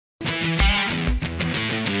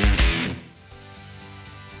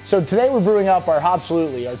So today we're brewing up our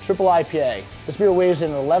Hopsolutely, our Triple IPA. This beer weighs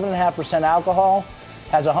in 11.5% alcohol,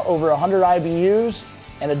 has over 100 IBUs,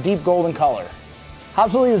 and a deep golden color.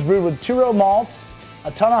 Hopsolutely is brewed with 2-row malt,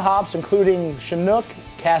 a ton of hops including Chinook,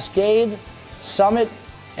 Cascade, Summit,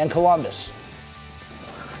 and Columbus.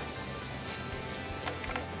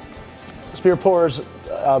 This beer pours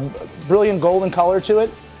a brilliant golden color to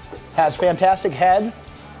it, has fantastic head.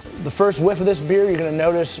 The first whiff of this beer, you're going to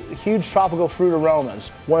notice huge tropical fruit aromas.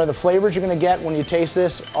 One of the flavors you're going to get when you taste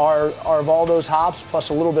this are of all those hops, plus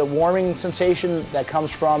a little bit warming sensation that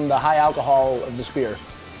comes from the high alcohol of this beer.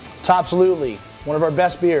 It's Hopsolutely, one of our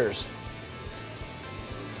best beers.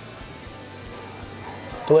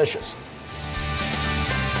 Delicious.